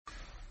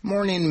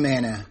Morning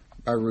Manna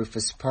by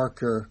Rufus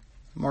Parker,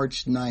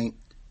 March 9,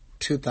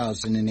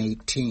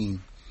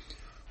 2018.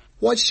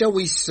 What shall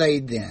we say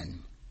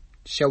then?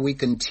 Shall we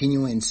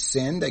continue in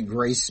sin that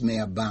grace may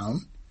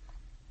abound?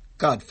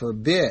 God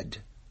forbid.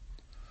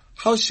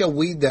 How shall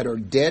we that are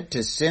dead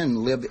to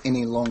sin live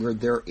any longer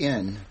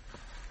therein?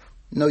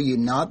 Know ye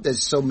not that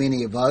so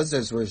many of us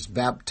as was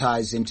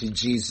baptized into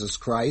Jesus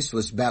Christ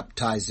was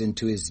baptized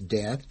into his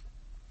death?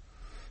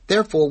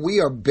 Therefore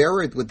we are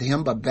buried with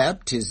him by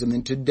baptism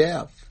into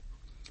death,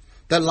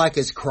 that like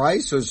as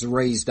Christ was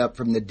raised up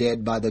from the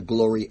dead by the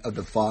glory of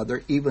the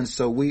Father, even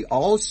so we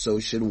also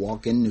should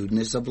walk in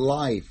newness of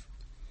life.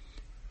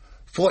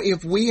 For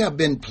if we have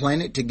been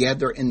planted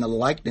together in the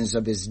likeness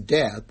of his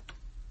death,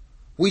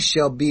 we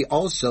shall be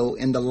also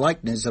in the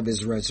likeness of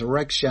his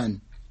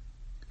resurrection.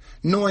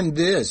 Knowing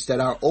this, that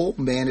our old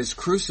man is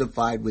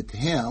crucified with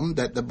him,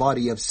 that the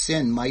body of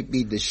sin might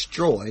be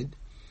destroyed,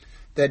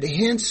 that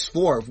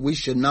henceforth we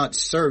should not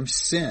serve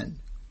sin.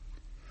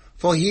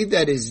 For he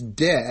that is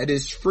dead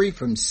is free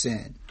from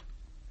sin.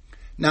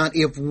 Now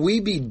if we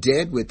be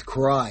dead with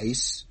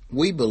Christ,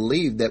 we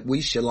believe that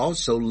we shall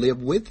also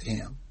live with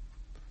him,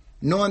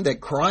 knowing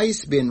that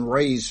Christ being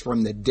raised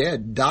from the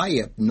dead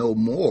dieth no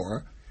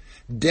more,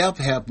 death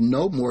hath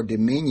no more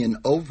dominion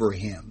over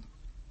him.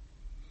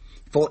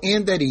 For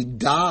in that he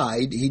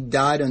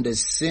died unto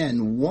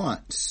sin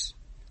once,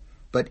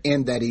 but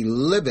in that he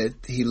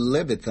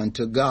liveth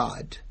unto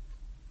God.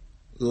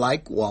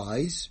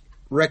 Likewise,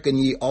 reckon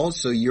ye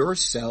also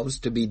yourselves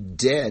to be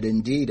dead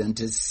indeed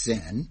unto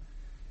sin,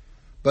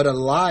 but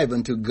alive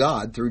unto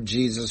God through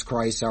Jesus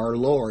Christ our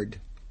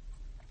Lord.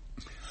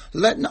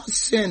 Let not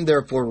sin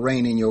therefore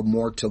reign in your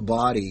mortal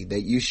body,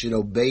 that you should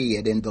obey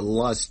it in the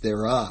lust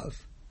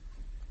thereof.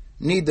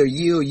 Neither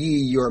yield ye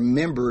your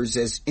members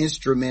as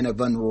instrument of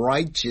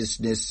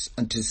unrighteousness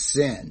unto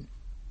sin,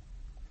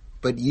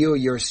 but yield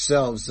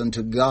yourselves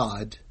unto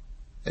God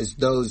as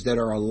those that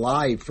are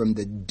alive from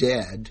the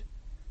dead,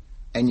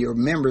 and your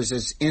members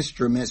as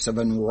instruments of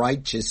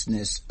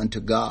unrighteousness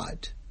unto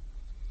God.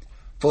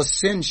 For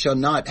sin shall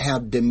not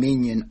have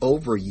dominion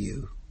over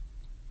you,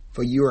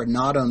 for you are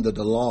not under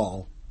the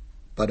law,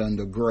 but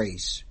under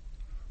grace.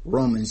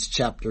 Romans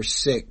chapter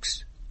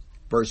 6,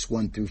 verse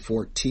 1 through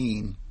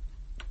 14.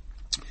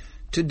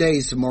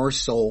 Today's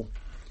morsel.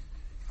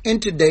 In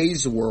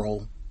today's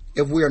world,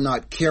 if we are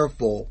not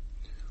careful,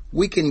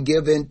 we can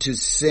give in to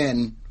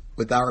sin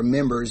with our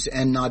members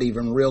and not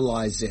even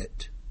realize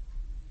it.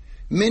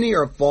 Many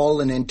are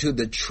falling into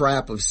the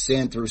trap of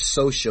sin through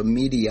social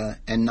media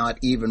and not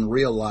even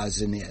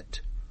realizing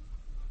it.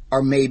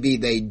 Or maybe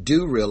they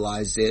do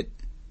realize it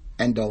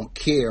and don't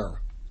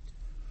care.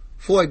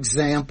 For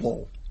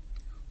example,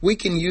 we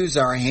can use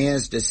our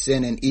hands to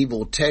send an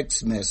evil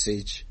text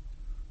message,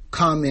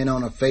 comment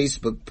on a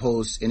Facebook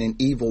post in an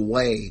evil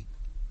way,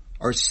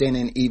 or send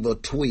an evil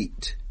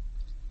tweet.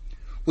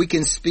 We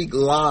can speak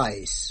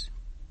lies,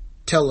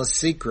 tell a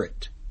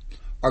secret,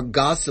 or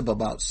gossip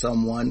about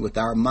someone with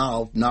our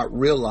mouth, not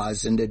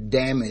realizing the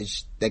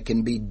damage that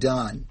can be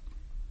done.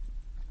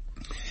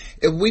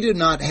 If we do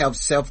not have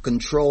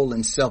self-control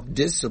and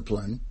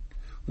self-discipline,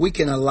 we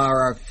can allow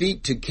our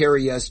feet to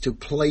carry us to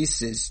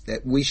places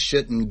that we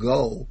shouldn't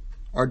go,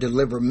 or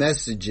deliver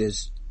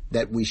messages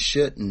that we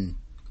shouldn't.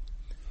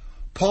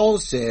 Paul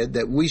said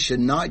that we should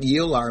not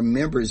yield our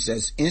members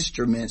as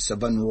instruments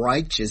of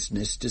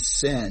unrighteousness to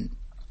sin.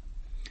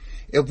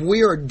 If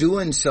we are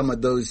doing some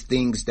of those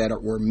things that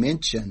were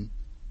mentioned,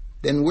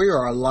 then we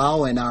are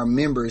allowing our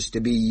members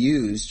to be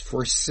used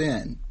for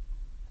sin.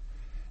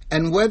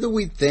 And whether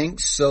we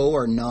think so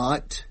or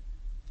not,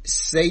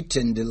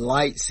 Satan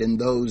delights in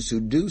those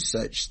who do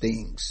such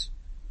things.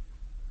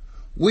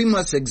 We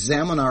must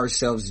examine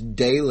ourselves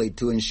daily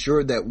to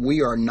ensure that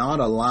we are not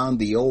allowing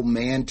the old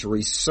man to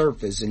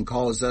resurface and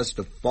cause us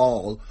to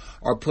fall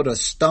or put a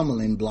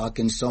stumbling block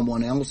in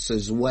someone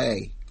else's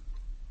way.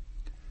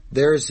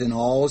 There's an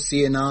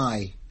all-seeing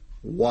eye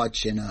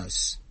watching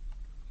us.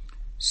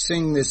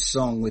 Sing this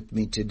song with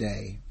me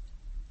today.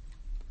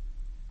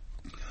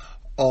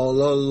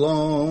 All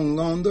along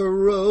on the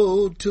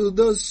road to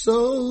the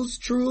soul's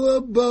true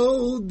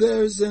abode,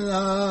 there's an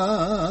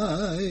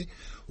eye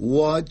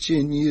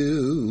watching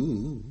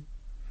you.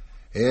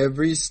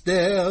 Every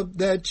step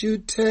that you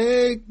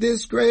take,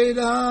 this great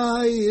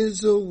eye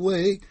is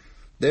awake.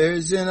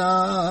 There's an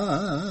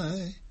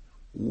eye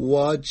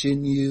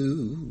watching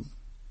you.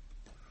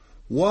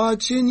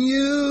 Watching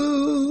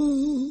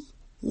you,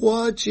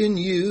 watching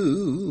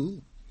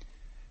you.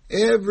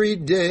 Every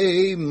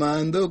day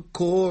mind the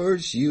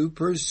course you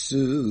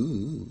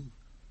pursue.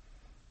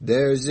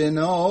 There's an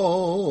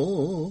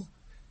all-seeing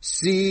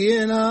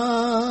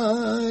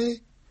eye.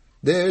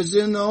 There's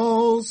an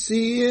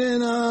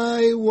all-seeing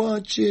eye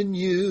watching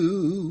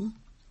you.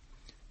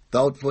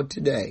 Thought for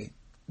today.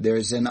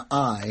 There's an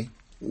eye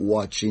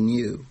watching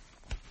you.